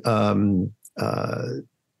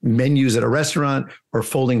menus at a restaurant, or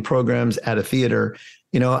folding programs at a theater.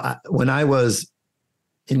 When I was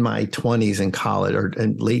in my 20s in college, or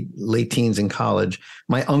in late teens in college,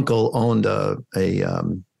 my uncle owned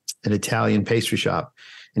an Italian pastry shop,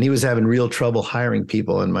 and he was having real trouble hiring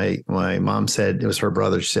people. And my mom said, it was her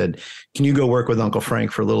brother, she said, can you go work with Uncle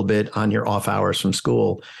Frank for a little bit on your off hours from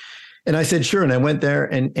school? And I said, sure. And I went there,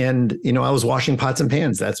 and I was washing pots and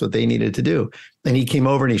pans. That's what they needed to do. And he came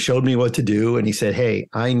over and he showed me what to do. And he said, hey,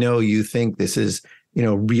 I know you think this is,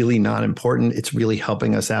 really not important. It's really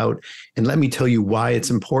helping us out. And let me tell you why it's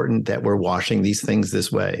important that we're washing these things this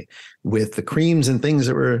way. With the creams and things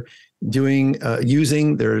that we're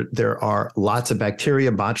using, there are lots of bacteria,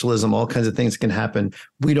 botulism, all kinds of things can happen.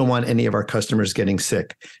 We don't want any of our customers getting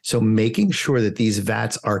sick. So making sure that these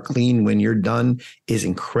vats are clean when you're done is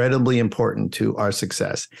incredibly important to our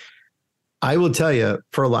success. I will tell you,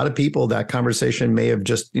 for a lot of people, that conversation may have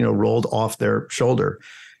just, rolled off their shoulder.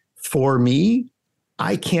 For me,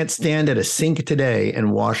 I can't stand at a sink today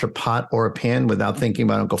and wash a pot or a pan without thinking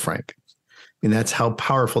about Uncle Frank. And that's how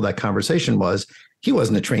powerful that conversation was. He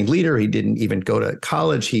wasn't a trained leader. He didn't even go to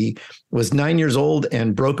college. He was 9 years old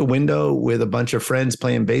and broke a window with a bunch of friends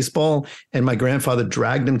playing baseball. And my grandfather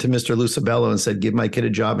dragged him to Mr. Lucibello and said, give my kid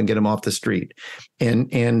a job and get him off the street.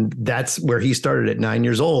 And that's where he started at 9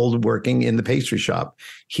 years old, working in the pastry shop.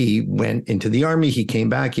 He went into the Army. He came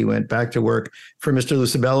back. He went back to work for Mr.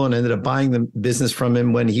 Lucibello and ended up buying the business from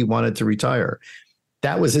him when he wanted to retire.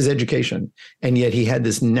 That was his education. And yet he had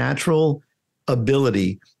this natural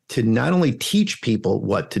ability to not only teach people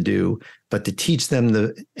what to do, but to teach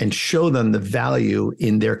them and show them the value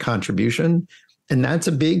in their contribution. And that's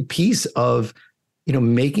a big piece of,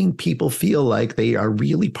 making people feel like they are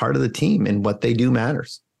really part of the team and what they do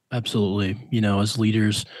matters. Absolutely. As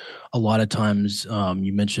leaders, a lot of times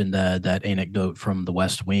you mentioned that anecdote from the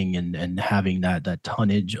West Wing and having that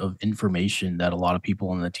tonnage of information that a lot of people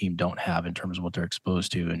on the team don't have in terms of what they're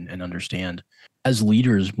exposed to and understand. As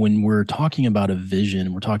leaders, when we're talking about a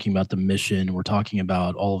vision, we're talking about the mission, we're talking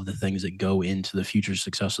about all of the things that go into the future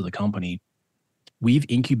success of the company, we've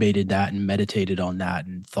incubated that and meditated on that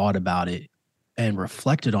and thought about it and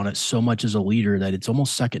reflected on it so much as a leader that it's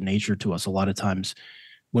almost second nature to us. A lot of times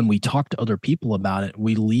when we talk to other people about it,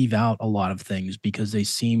 we leave out a lot of things because they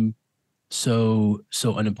seem so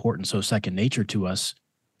unimportant, so second nature to us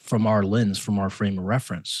from our lens, from our frame of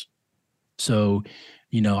reference. So,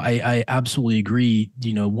 I absolutely agree.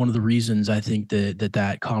 One of the reasons I think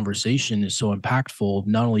that conversation is so impactful,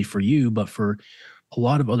 not only for you, but for a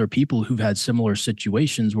lot of other people who've had similar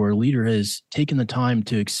situations where a leader has taken the time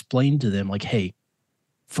to explain to them, like, hey,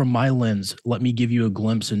 from my lens, let me give you a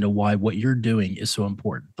glimpse into why what you're doing is so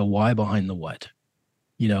important, the why behind the what,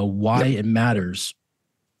 why It matters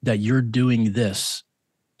that you're doing this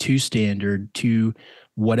to standard, to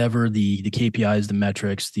whatever the KPIs, the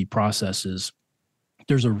metrics, the processes,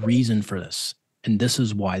 there's a reason for this. And this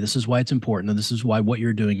is why it's important. And this is why what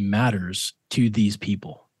you're doing matters to these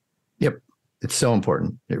people. Yep. It's so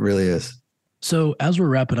important. It really is. So as we're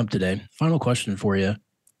wrapping up today, final question for you.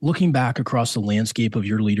 Looking back across the landscape of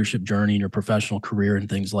your leadership journey and your professional career and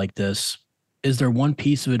things like this, is there one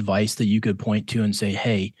piece of advice that you could point to and say,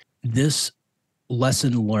 hey, this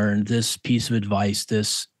lesson learned, this piece of advice,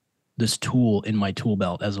 this tool in my tool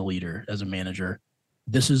belt as a leader, as a manager,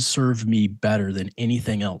 this has served me better than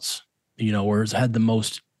anything else, or has had the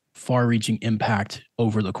most far-reaching impact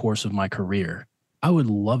over the course of my career? I would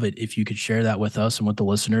love it if you could share that with us and with the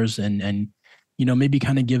listeners and maybe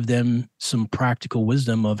kind of give them some practical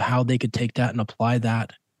wisdom of how they could take that and apply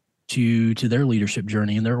that to their leadership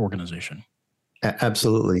journey in their organization.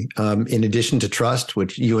 Absolutely. In addition to trust,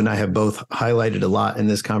 which you and I have both highlighted a lot in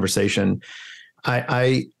this conversation,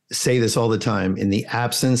 I say this all the time: in the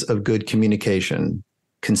absence of good communication,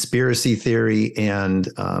 conspiracy theory and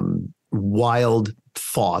wild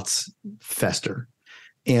thoughts fester.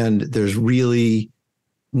 And there's really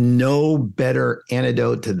no better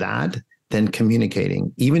antidote to that than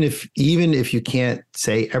communicating. Even if you can't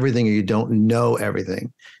say everything or you don't know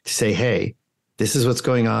everything, to say, hey, this is what's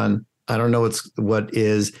going on. I don't know what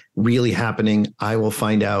is really happening. I will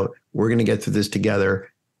find out. We're going to get through this together.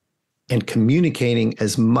 And communicating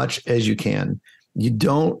as much as you can. You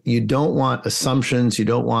don't want assumptions. You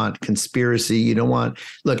don't want conspiracy.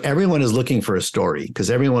 Look, everyone is looking for a story because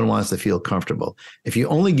everyone wants to feel comfortable. If you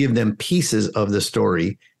only give them pieces of the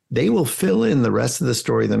story, they will fill in the rest of the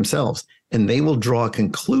story themselves, and they will draw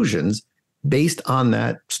conclusions based on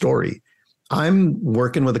that story. I'm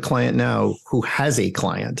working with a client now who has a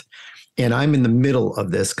client, and I'm in the middle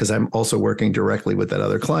of this because I'm also working directly with that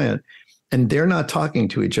other client. And they're not talking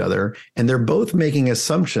to each other, and they're both making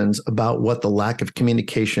assumptions about what the lack of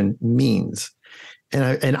communication means.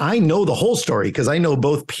 And I know the whole story because I know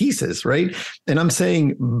both pieces, right? And I'm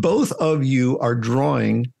saying both of you are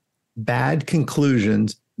drawing bad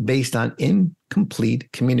conclusions based on incomplete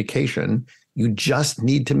communication. You just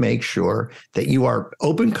need to make sure that you are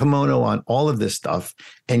open kimono on all of this stuff,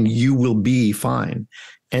 and you will be fine.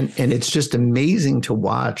 And it's just amazing to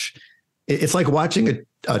watch. It's like watching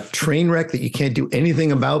a train wreck that you can't do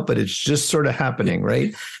anything about, but it's just sort of happening,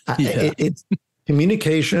 right? Yeah. It's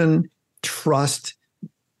communication, trust.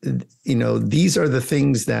 These are the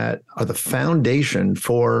things that are the foundation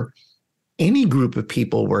for any group of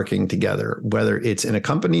people working together, whether it's in a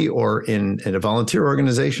company or in a volunteer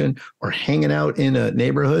organization or hanging out in a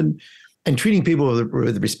neighborhood, and treating people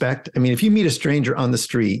with respect. I mean, if you meet a stranger on the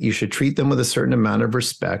street, you should treat them with a certain amount of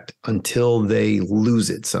respect until they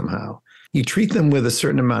lose it somehow. You treat them with a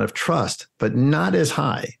certain amount of trust, but not as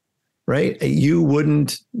high, right? You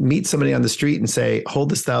wouldn't meet somebody on the street and say, hold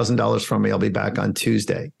this $1,000 from me, I'll be back on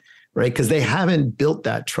Tuesday, right? Because they haven't built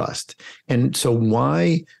that trust. And so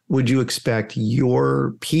why would you expect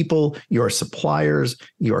your people, your suppliers,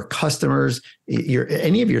 your customers,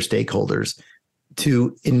 any of your stakeholders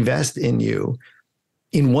to invest in you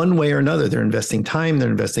in one way or another? They're investing time, they're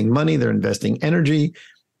investing money, they're investing energy.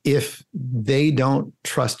 If they don't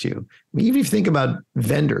trust you, I mean, even if you think about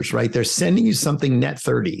vendors, right? They're sending you something net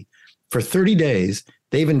 30 for 30 days.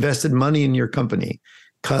 They've invested money in your company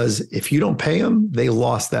because if you don't pay them, they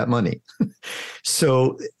lost that money.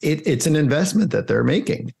 So it's an investment that they're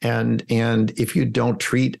making. And if you don't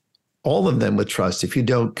treat all of them with trust, if you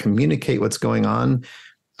don't communicate what's going on,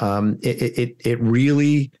 it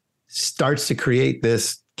really starts to create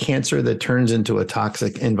this cancer that turns into a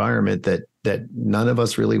toxic environment that none of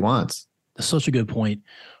us really wants. That's such a good point.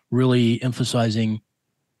 Really emphasizing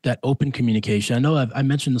that open communication. I know I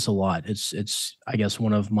mentioned this a lot. It's I guess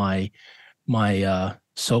one of my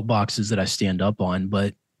soapboxes that I stand up on,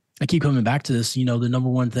 but I keep coming back to this. The number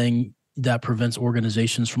one thing that prevents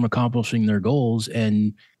organizations from accomplishing their goals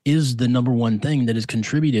and is the number one thing that has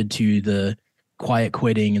contributed to the quiet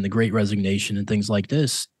quitting and the great resignation and things like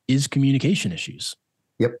this is communication issues.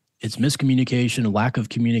 Yep. It's miscommunication, lack of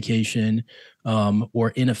communication, or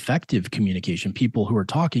ineffective communication. People who are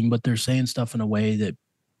talking, but they're saying stuff in a way that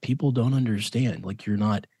people don't understand. Like you're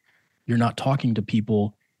not talking to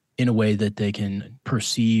people in a way that they can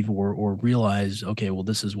perceive or realize, okay, well,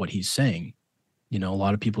 this is what he's saying. A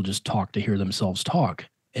lot of people just talk to hear themselves talk.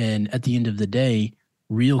 And at the end of the day,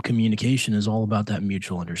 real communication is all about that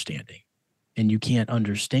mutual understanding. And you can't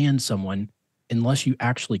understand someone unless you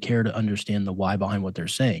actually care to understand the why behind what they're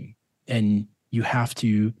saying. And you have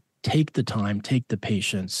to take the time, take the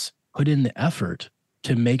patience, put in the effort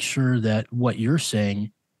to make sure that what you're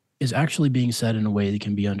saying is actually being said in a way that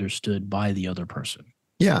can be understood by the other person.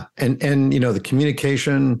 Yeah. And the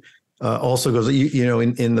communication also goes,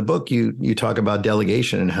 in the book, you talk about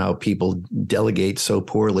delegation and how people delegate so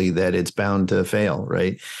poorly that it's bound to fail.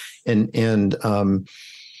 Right. And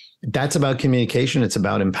that's about communication. It's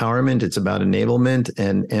about empowerment. It's about enablement.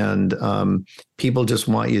 And people just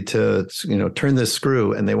want you to, turn this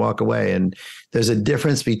screw, and they walk away. And there's a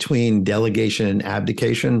difference between delegation and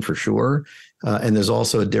abdication, for sure. And there's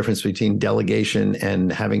also a difference between delegation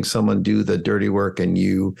and having someone do the dirty work and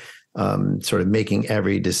you sort of making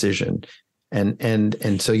every decision.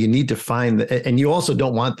 And so you need to find and you also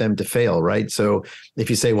don't want them to fail, right? So if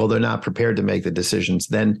you say, well, they're not prepared to make the decisions,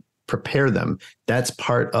 then prepare them. That's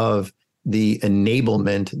part of the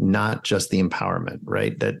enablement, not just the empowerment,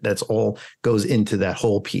 right? That's all goes into that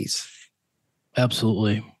whole piece.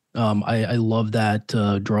 Absolutely. I love that,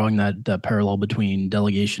 drawing that parallel between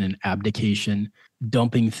delegation and abdication,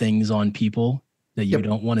 dumping things on people that you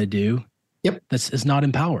don't want to do. Yep. It's not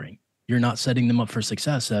empowering. You're not setting them up for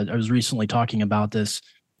success. I was recently talking about this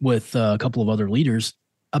with a couple of other leaders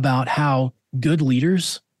about how good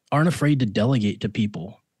leaders aren't afraid to delegate to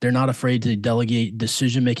people. They're not afraid to delegate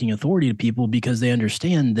decision-making authority to people because they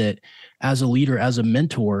understand that as a leader, as a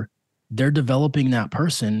mentor, they're developing that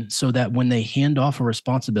person so that when they hand off a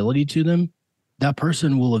responsibility to them, that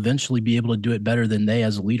person will eventually be able to do it better than they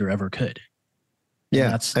as a leader ever could. Yeah.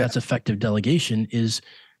 And that's effective delegation, is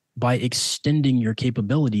by extending your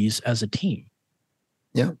capabilities as a team.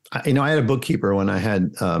 Yeah. I had a bookkeeper when I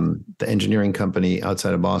had the engineering company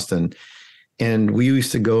outside of Boston, and we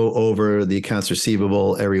used to go over the accounts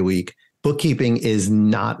receivable every week. Bookkeeping is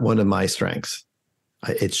not one of my strengths.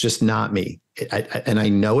 It's just not me. And I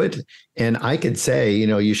know it. And I could say,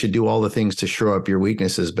 you should do all the things to shore up your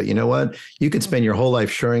weaknesses. But you know what? You could spend your whole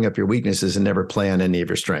life shoring up your weaknesses and never play on any of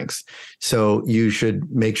your strengths. So you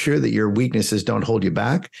should make sure that your weaknesses don't hold you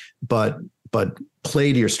back, but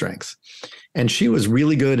play to your strengths. And she was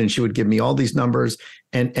really good, and she would give me all these numbers,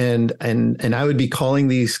 and I would be calling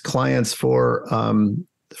these clients for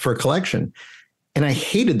collection, and I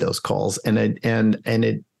hated those calls, and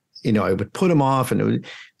it I would put them off, and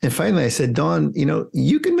finally I said, Dawn,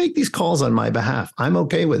 you can make these calls on my behalf. I'm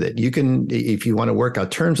okay with it. You can, if you want to work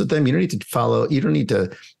out terms with them, you don't need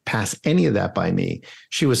to pass any of that by me.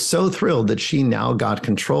 She was so thrilled that she now got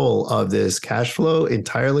control of this cash flow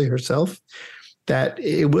entirely herself, that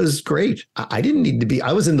it was great. I didn't need to be,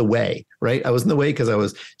 I was in the way, right? I was in the way because I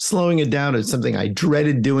was slowing it down. It's something I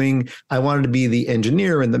dreaded doing. I wanted to be the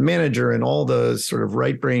engineer and the manager and all the sort of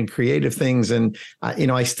right brain creative things. And,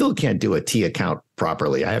 I still can't do a T account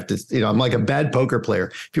properly. I have to, I'm like a bad poker player.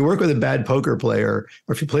 If you work with a bad poker player,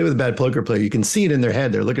 or if you play with a bad poker player, you can see it in their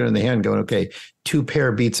head. They're looking in the hand going, okay, 2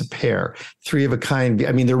 pair beats a pair, 3 of a kind.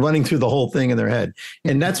 I mean, they're running through the whole thing in their head.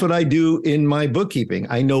 And that's what I do in my bookkeeping.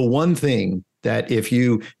 I know one thing, that if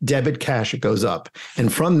you debit cash, it goes up.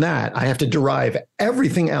 And from that, I have to derive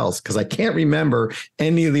everything else because I can't remember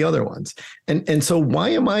any of the other ones. And so why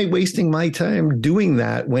am I wasting my time doing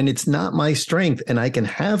that when it's not my strength? And I can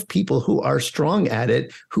have people who are strong at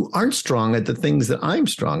it, who aren't strong at the things that I'm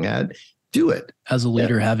strong at, do it. As a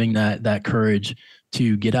leader, having that courage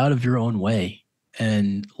to get out of your own way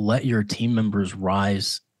and let your team members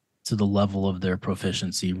rise to the level of their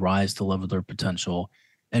proficiency, rise to the level of their potential,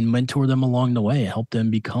 and mentor them along the way, help them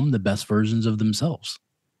become the best versions of themselves.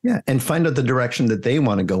 Yeah. And find out the direction that they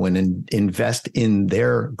want to go in and invest in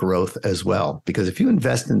their growth as well. Because if you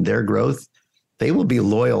invest in their growth, they will be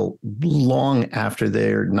loyal long after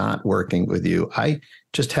they're not working with you. I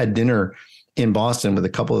just had dinner in Boston with a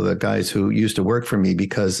couple of the guys who used to work for me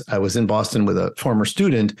because I was in Boston with a former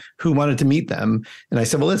student who wanted to meet them. And I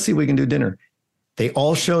said, well, let's see if we can do dinner. They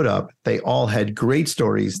all showed up. They all had great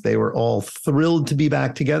stories. They were all thrilled to be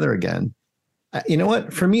back together again. You know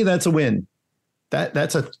what? For me, that's a win.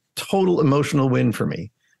 That's a total emotional win for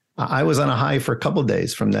me. I was on a high for a couple of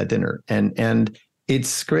days from that dinner, and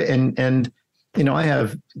it's great. And I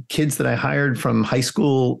have kids that I hired from high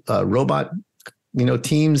school robot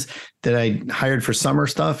teams that I hired for summer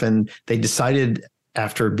stuff, and they decided,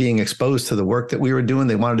 after being exposed to the work that we were doing,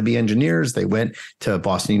 they wanted to be engineers. They went to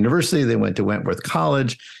Boston University. They went to Wentworth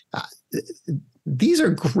College. These are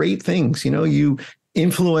great things. You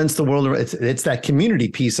influence the world. It's that community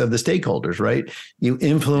piece of the stakeholders, right? You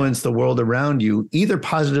influence the world around you, either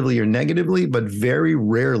positively or negatively, but very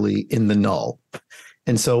rarely in the null.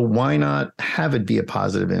 And so why not have it be a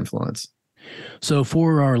positive influence? So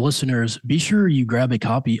for our listeners, be sure you grab a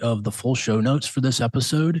copy of the full show notes for this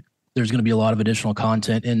episode. There's going to be a lot of additional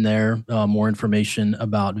content in there, more information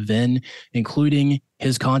about Vin, including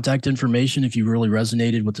his contact information if you really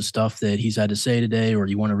resonated with the stuff that he's had to say today, or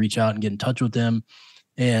you want to reach out and get in touch with him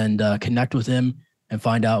and connect with him. and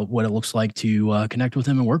find out what it looks like to connect with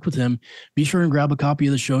him and work with him, be sure and grab a copy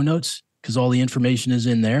of the show notes because all the information is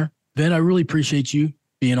in there. Ben, I really appreciate you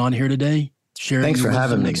being on here today, sharing your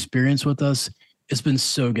wisdom and experience with us. It's been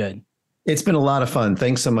so good. It's been a lot of fun.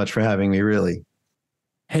 Thanks so much for having me, really.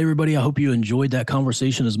 Hey, everybody, I hope you enjoyed that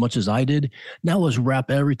conversation as much as I did. Now let's wrap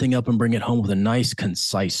everything up and bring it home with a nice,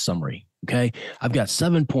 concise summary. Okay, I've got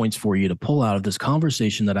 7 points for you to pull out of this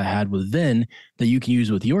conversation that I had with Vin that you can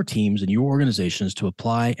use with your teams and your organizations to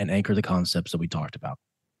apply and anchor the concepts that we talked about.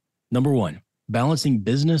 Number 1, balancing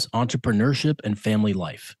business, entrepreneurship, and family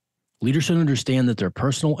life. Leaders should understand that their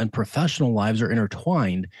personal and professional lives are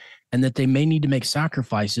intertwined and that they may need to make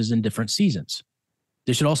sacrifices in different seasons.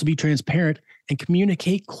 They should also be transparent and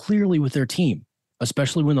communicate clearly with their team,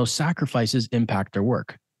 especially when those sacrifices impact their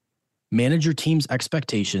work. Manage your team's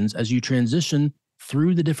expectations as you transition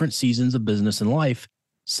through the different seasons of business and life,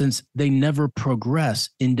 since they never progress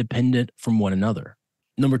independent from one another.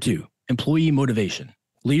 Number 2, employee motivation.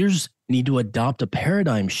 Leaders need to adopt a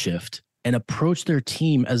paradigm shift and approach their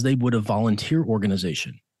team as they would a volunteer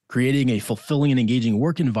organization, creating a fulfilling and engaging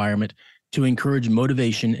work environment to encourage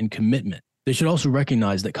motivation and commitment. They should also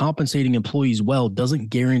recognize that compensating employees well doesn't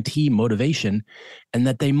guarantee motivation and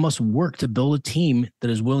that they must work to build a team that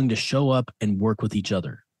is willing to show up and work with each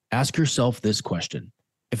other. Ask yourself this question.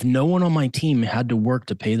 If no one on my team had to work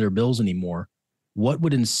to pay their bills anymore, what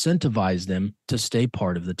would incentivize them to stay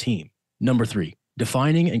part of the team? Number 3,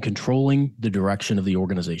 defining and controlling the direction of the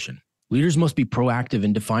organization. Leaders must be proactive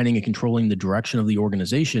in defining and controlling the direction of the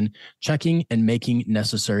organization, checking and making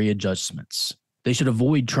necessary adjustments. They should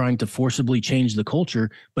avoid trying to forcibly change the culture,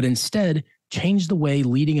 but instead change the way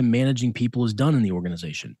leading and managing people is done in the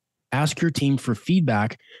organization. Ask your team for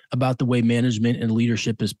feedback about the way management and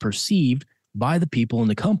leadership is perceived by the people in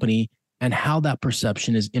the company and how that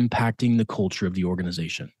perception is impacting the culture of the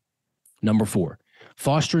organization. Number 4,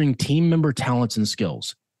 fostering team member talents and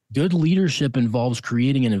skills. Good leadership involves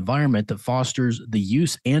creating an environment that fosters the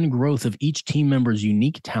use and growth of each team member's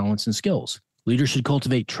unique talents and skills. Leaders should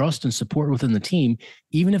cultivate trust and support within the team,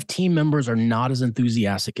 even if team members are not as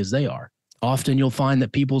enthusiastic as they are. Often you'll find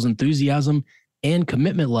that people's enthusiasm and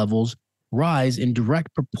commitment levels rise in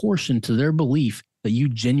direct proportion to their belief that you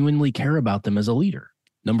genuinely care about them as a leader.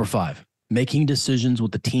 Number 5, making decisions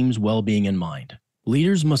with the team's well-being in mind.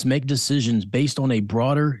 Leaders must make decisions based on a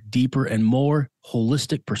broader, deeper, and more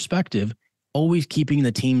holistic perspective, always keeping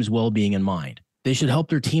the team's well-being in mind. They should help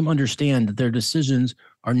their team understand that their decisions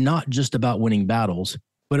are not just about winning battles,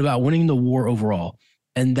 but about winning the war overall,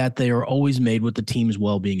 and that they are always made with the team's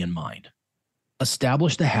well-being in mind.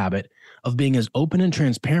 Establish the habit of being as open and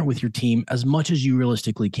transparent with your team as much as you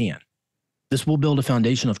realistically can. This will build a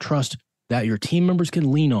foundation of trust that your team members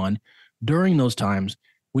can lean on during those times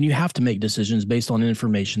when you have to make decisions based on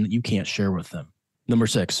information that you can't share with them. Number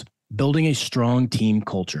 6, building a strong team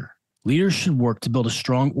culture. Leaders should work to build a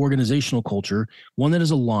strong organizational culture, one that is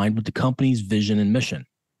aligned with the company's vision and mission.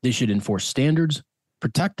 They should enforce standards,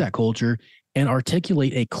 protect that culture, and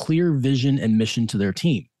articulate a clear vision and mission to their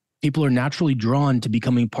team. People are naturally drawn to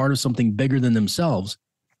becoming part of something bigger than themselves,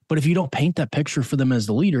 but if you don't paint that picture for them as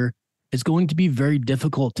the leader, it's going to be very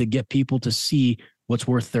difficult to get people to see what's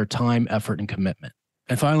worth their time, effort, and commitment.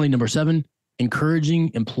 And finally, number 7,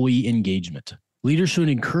 encouraging employee engagement. Leaders should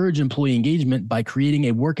encourage employee engagement by creating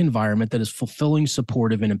a work environment that is fulfilling,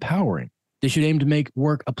 supportive, and empowering. They should aim to make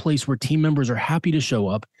work a place where team members are happy to show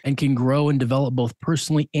up and can grow and develop both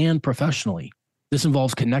personally and professionally. This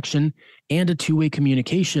involves connection and a two-way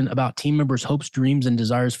communication about team members' hopes, dreams, and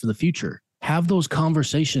desires for the future. Have those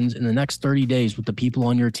conversations in the next 30 days with the people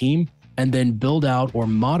on your team, and then build out or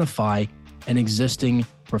modify an existing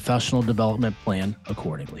professional development plan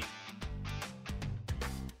accordingly.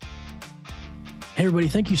 Hey, everybody,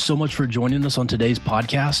 thank you so much for joining us on today's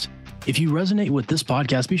podcast. If you resonate with this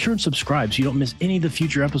podcast, be sure and subscribe so you don't miss any of the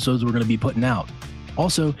future episodes we're going to be putting out.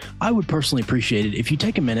 Also, I would personally appreciate it if you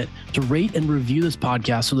take a minute to rate and review this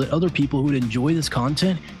podcast so that other people who would enjoy this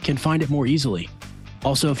content can find it more easily.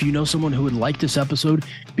 Also, if you know someone who would like this episode,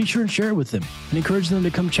 be sure and share it with them and encourage them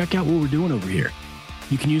to come check out what we're doing over here.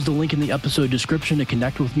 You can use the link in the episode description to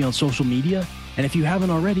connect with me on social media. And if you haven't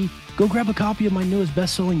already, go grab a copy of my newest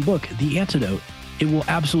best-selling book, The Antidote. It will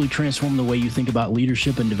absolutely transform the way you think about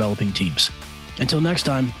leadership and developing teams. Until next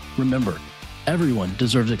time, remember, everyone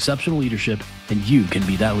deserves exceptional leadership, and you can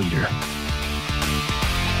be that leader.